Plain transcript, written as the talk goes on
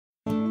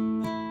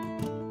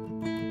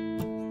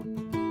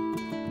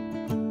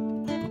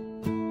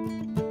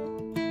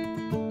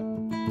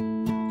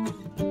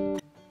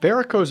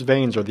Varicose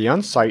veins are the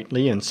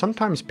unsightly and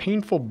sometimes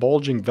painful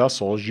bulging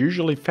vessels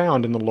usually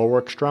found in the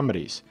lower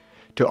extremities.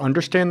 To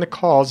understand the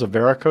cause of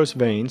varicose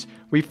veins,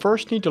 we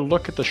first need to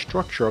look at the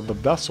structure of the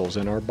vessels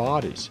in our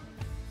bodies.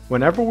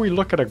 Whenever we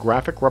look at a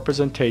graphic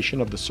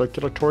representation of the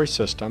circulatory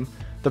system,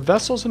 the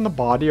vessels in the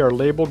body are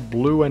labeled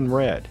blue and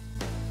red.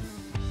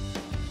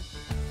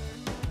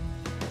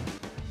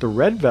 The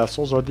red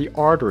vessels are the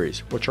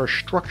arteries, which are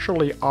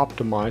structurally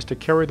optimized to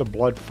carry the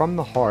blood from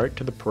the heart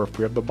to the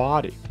periphery of the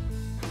body.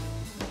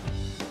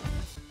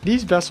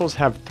 These vessels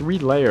have three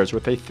layers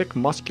with a thick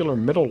muscular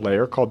middle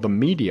layer called the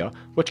media,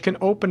 which can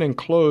open and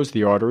close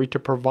the artery to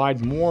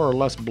provide more or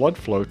less blood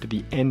flow to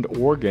the end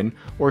organ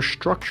or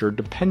structure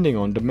depending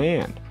on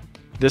demand.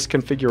 This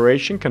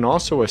configuration can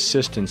also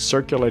assist in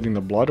circulating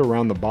the blood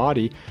around the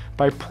body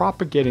by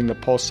propagating the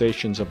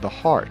pulsations of the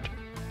heart.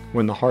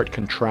 When the heart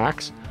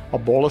contracts, a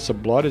bolus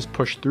of blood is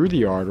pushed through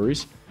the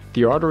arteries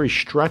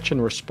stretch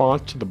in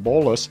response to the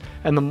bolus,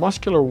 and the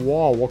muscular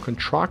wall will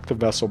contract the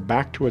vessel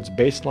back to its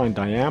baseline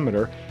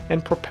diameter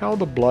and propel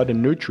the blood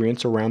and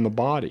nutrients around the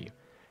body.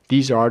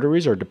 These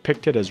arteries are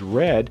depicted as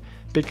red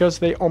because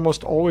they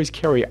almost always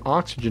carry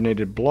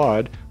oxygenated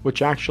blood,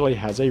 which actually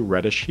has a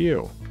reddish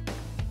hue.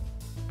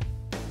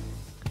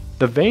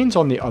 The veins,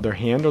 on the other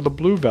hand, are the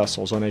blue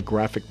vessels on a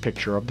graphic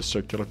picture of the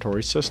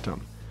circulatory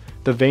system.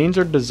 The veins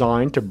are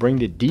designed to bring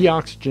the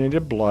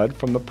deoxygenated blood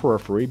from the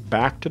periphery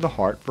back to the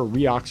heart for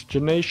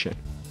reoxygenation.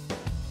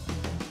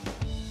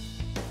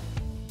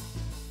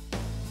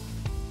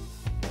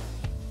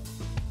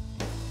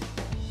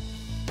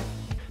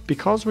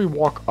 Because we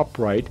walk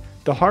upright,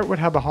 the heart would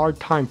have a hard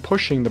time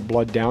pushing the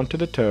blood down to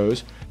the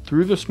toes,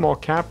 through the small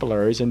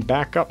capillaries, and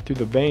back up through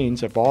the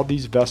veins if all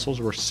these vessels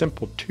were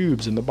simple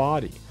tubes in the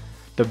body.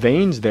 The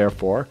veins,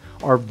 therefore,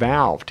 are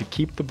valved to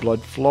keep the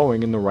blood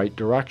flowing in the right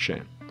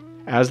direction.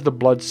 As the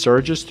blood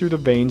surges through the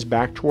veins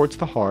back towards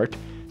the heart,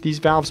 these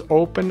valves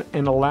open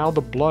and allow the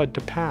blood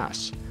to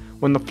pass.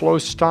 When the flow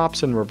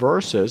stops and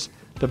reverses,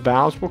 the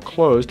valves will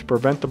close to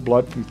prevent the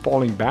blood from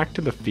falling back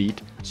to the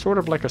feet, sort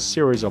of like a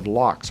series of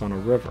locks on a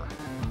river.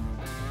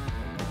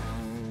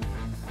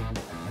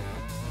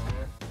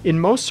 In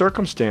most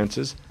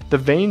circumstances, the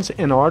veins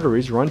and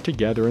arteries run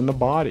together in the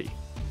body.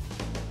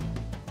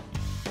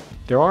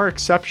 There are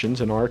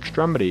exceptions in our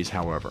extremities,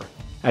 however.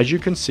 As you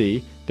can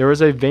see, there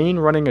is a vein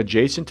running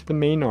adjacent to the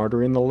main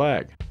artery in the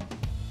leg.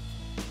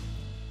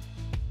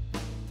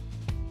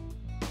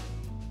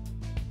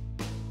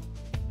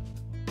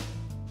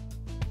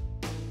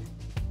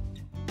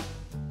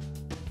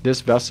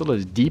 This vessel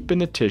is deep in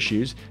the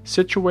tissues,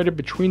 situated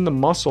between the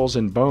muscles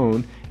and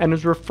bone, and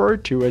is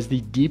referred to as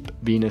the deep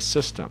venous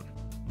system.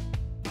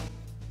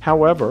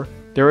 However,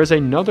 there is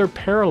another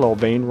parallel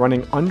vein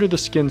running under the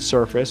skin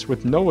surface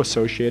with no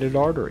associated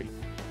artery.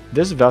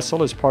 This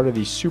vessel is part of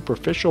the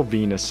superficial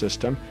venous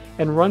system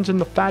and runs in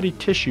the fatty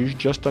tissues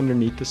just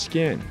underneath the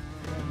skin.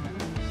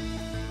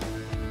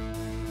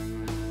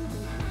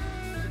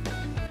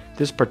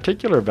 This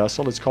particular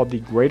vessel is called the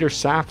greater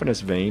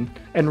saphenous vein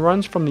and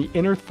runs from the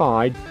inner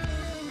thigh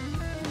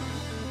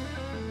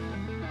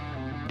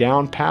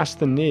down past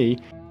the knee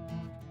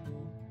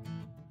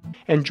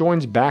and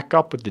joins back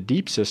up with the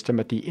deep system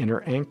at the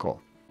inner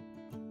ankle.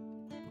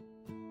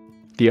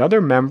 The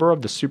other member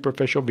of the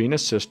superficial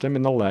venous system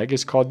in the leg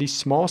is called the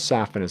small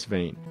saphenous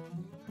vein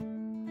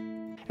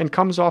and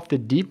comes off the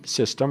deep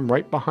system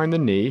right behind the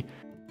knee,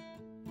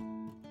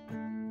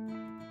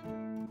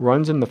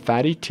 runs in the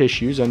fatty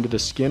tissues under the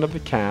skin of the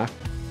calf,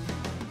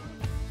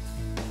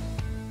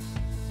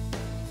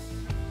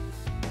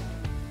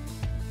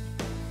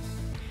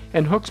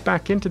 and hooks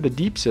back into the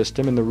deep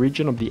system in the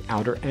region of the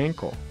outer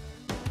ankle.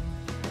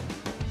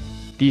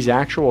 These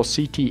actual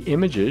CT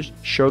images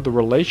show the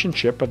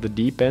relationship of the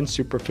deep and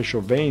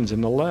superficial veins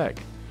in the leg.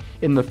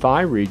 In the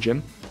thigh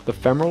region, the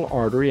femoral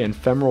artery and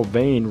femoral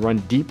vein run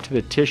deep to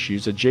the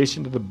tissues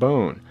adjacent to the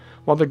bone,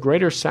 while the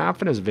greater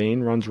saphenous vein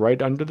runs right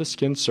under the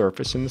skin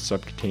surface in the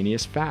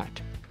subcutaneous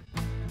fat.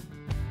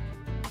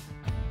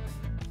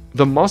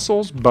 The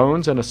muscles,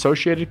 bones, and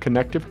associated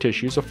connective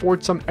tissues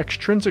afford some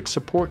extrinsic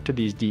support to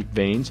these deep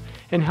veins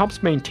and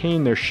helps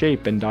maintain their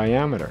shape and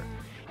diameter.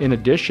 In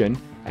addition,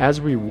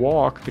 as we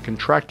walk, the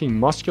contracting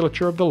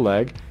musculature of the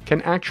leg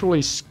can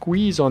actually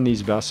squeeze on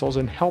these vessels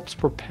and helps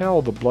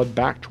propel the blood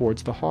back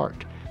towards the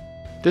heart.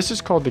 This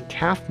is called the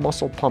calf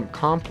muscle pump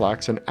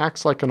complex and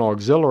acts like an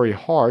auxiliary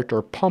heart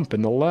or pump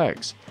in the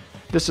legs.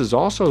 This is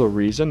also the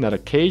reason that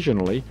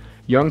occasionally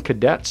young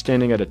cadets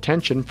standing at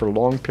attention for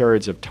long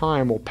periods of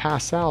time will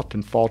pass out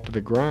and fall to the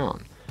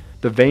ground.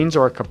 The veins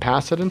are a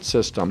capacitance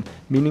system,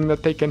 meaning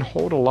that they can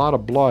hold a lot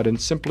of blood and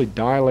simply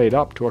dilate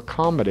up to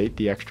accommodate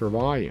the extra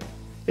volume.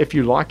 If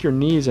you lock your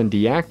knees and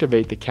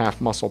deactivate the calf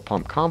muscle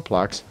pump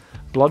complex,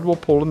 blood will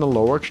pool in the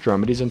lower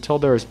extremities until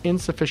there is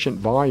insufficient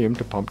volume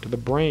to pump to the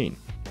brain.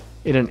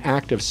 In an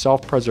act of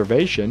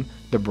self-preservation,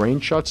 the brain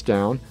shuts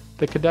down,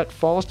 the cadet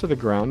falls to the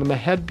ground, and the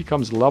head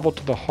becomes level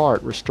to the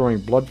heart, restoring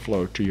blood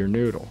flow to your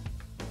noodle.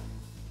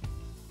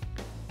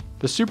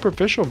 The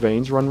superficial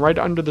veins run right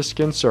under the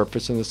skin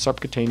surface in the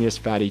subcutaneous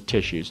fatty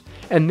tissues,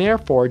 and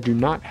therefore do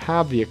not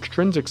have the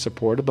extrinsic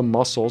support of the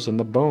muscles and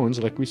the bones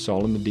like we saw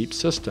in the deep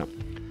system.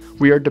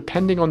 We are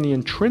depending on the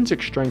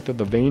intrinsic strength of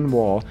the vein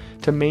wall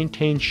to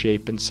maintain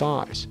shape and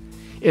size.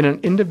 In an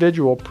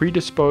individual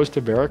predisposed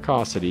to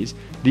varicosities,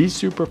 these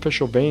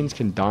superficial veins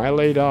can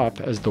dilate up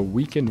as the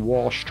weakened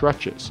wall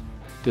stretches.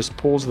 This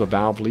pulls the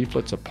valve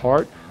leaflets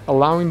apart,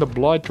 allowing the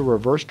blood to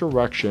reverse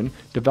direction,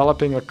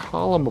 developing a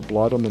column of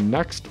blood on the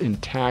next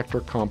intact or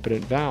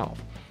competent valve.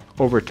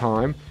 Over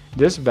time,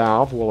 this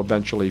valve will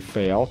eventually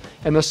fail,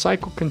 and the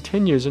cycle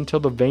continues until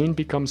the vein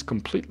becomes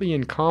completely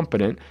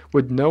incompetent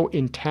with no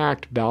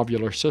intact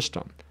valvular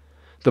system.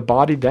 The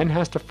body then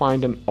has to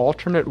find an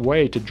alternate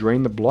way to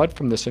drain the blood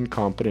from this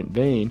incompetent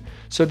vein,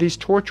 so these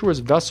tortuous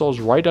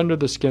vessels right under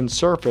the skin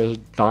surface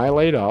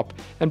dilate up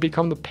and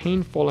become the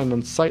painful and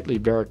unsightly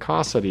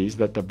varicosities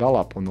that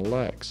develop on the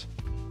legs.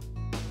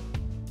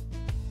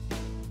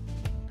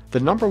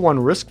 The number one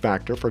risk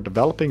factor for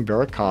developing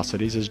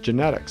varicosities is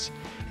genetics.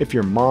 If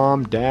your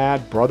mom,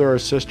 dad, brother, or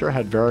sister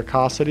had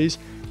varicosities,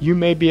 you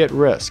may be at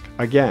risk,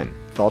 again,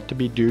 thought to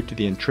be due to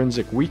the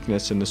intrinsic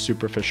weakness in the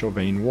superficial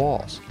vein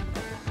walls.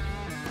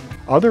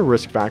 Other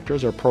risk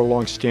factors are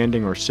prolonged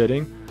standing or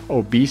sitting,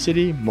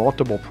 obesity,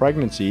 multiple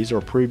pregnancies, or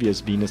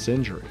previous venous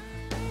injury.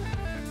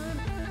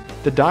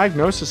 The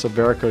diagnosis of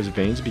varicose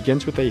veins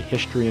begins with a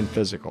history and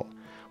physical.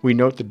 We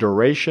note the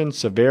duration,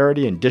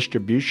 severity, and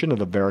distribution of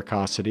the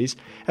varicosities,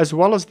 as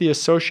well as the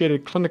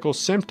associated clinical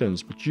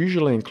symptoms, which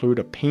usually include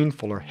a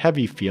painful or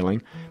heavy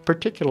feeling,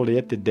 particularly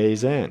at the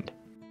day's end.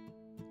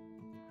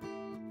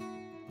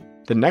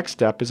 The next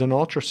step is an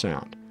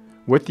ultrasound.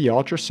 With the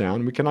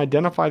ultrasound, we can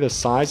identify the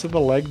size of the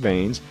leg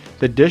veins,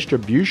 the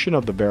distribution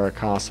of the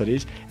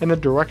varicosities, and the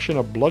direction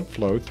of blood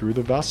flow through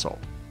the vessel.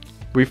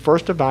 We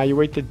first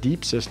evaluate the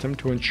deep system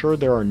to ensure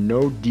there are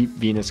no deep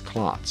venous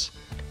clots.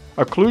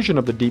 Occlusion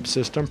of the deep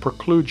system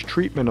precludes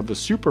treatment of the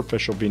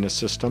superficial venous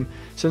system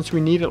since we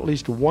need at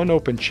least one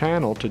open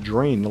channel to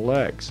drain the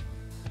legs.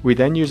 We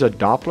then use a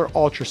Doppler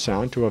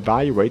ultrasound to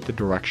evaluate the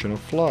direction of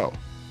flow.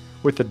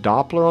 With the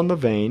Doppler on the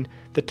vein,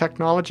 the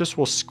technologist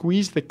will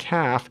squeeze the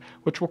calf,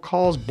 which will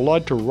cause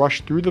blood to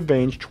rush through the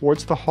veins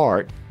towards the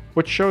heart,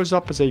 which shows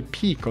up as a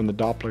peak on the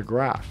Doppler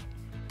graph.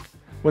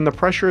 When the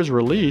pressure is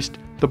released,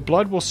 the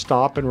blood will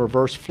stop and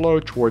reverse flow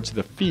towards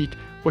the feet,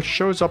 which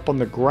shows up on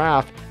the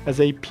graph as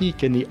a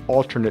peak in the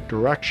alternate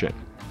direction.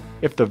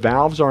 If the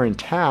valves are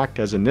intact,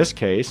 as in this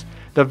case,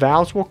 the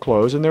valves will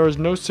close and there is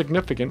no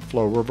significant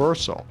flow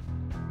reversal.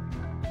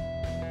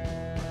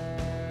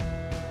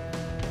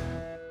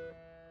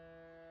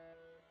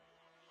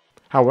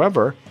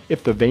 However,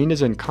 if the vein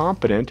is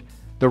incompetent,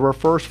 the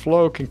reverse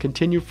flow can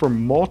continue for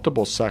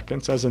multiple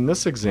seconds, as in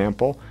this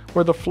example,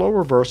 where the flow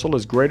reversal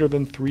is greater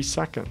than 3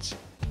 seconds.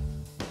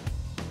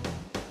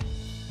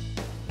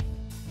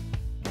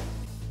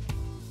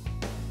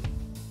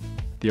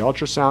 The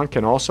ultrasound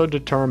can also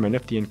determine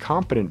if the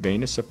incompetent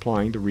vein is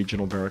supplying the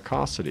regional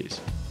varicosities.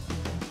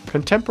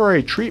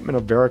 Contemporary treatment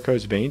of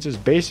varicose veins is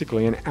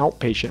basically an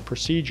outpatient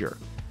procedure.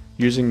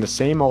 Using the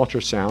same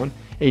ultrasound,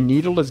 a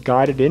needle is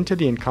guided into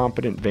the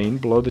incompetent vein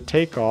below the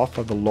takeoff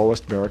of the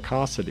lowest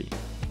varicosity.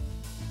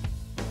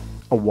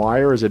 A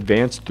wire is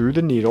advanced through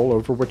the needle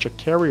over which a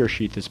carrier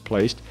sheath is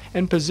placed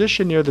and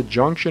positioned near the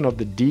junction of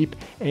the deep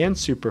and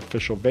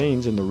superficial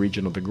veins in the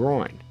region of the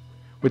groin.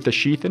 With the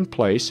sheath in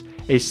place,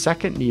 a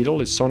second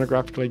needle is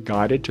sonographically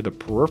guided to the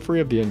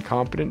periphery of the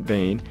incompetent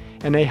vein,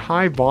 and a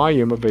high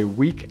volume of a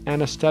weak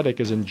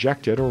anesthetic is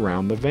injected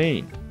around the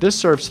vein. This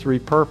serves 3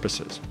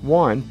 purposes.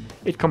 1,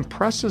 it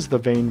compresses the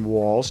vein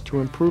walls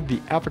to improve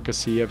the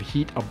efficacy of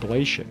heat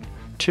ablation.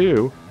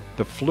 2,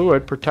 the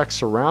fluid protects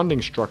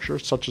surrounding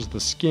structures such as the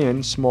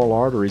skin, small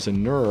arteries,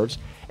 and nerves.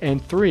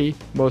 And 3,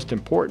 most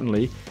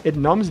importantly, it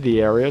numbs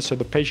the area so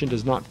the patient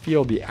does not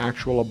feel the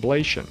actual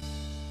ablation.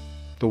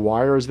 The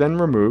wire is then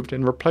removed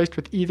and replaced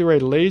with either a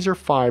laser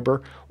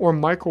fiber or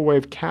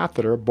microwave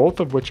catheter, both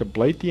of which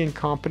ablate the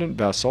incompetent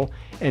vessel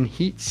and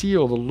heat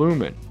seal the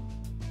lumen.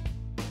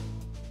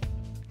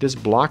 This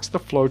blocks the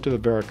flow to the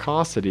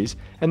varicosities,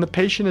 and the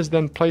patient is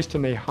then placed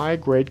in a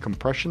high-grade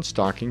compression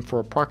stocking for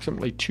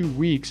approximately 2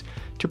 weeks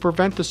to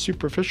prevent the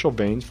superficial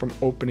veins from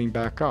opening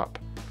back up.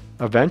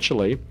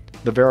 Eventually,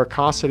 the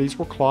varicosities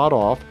will clot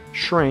off,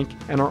 shrink,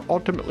 and are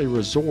ultimately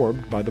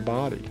resorbed by the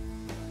body.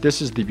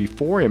 This is the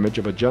before image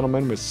of a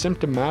gentleman with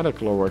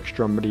symptomatic lower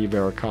extremity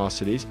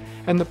varicosities,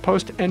 and the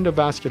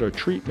post-endovascular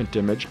treatment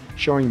image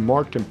showing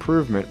marked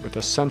improvement with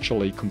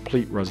essentially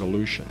complete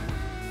resolution.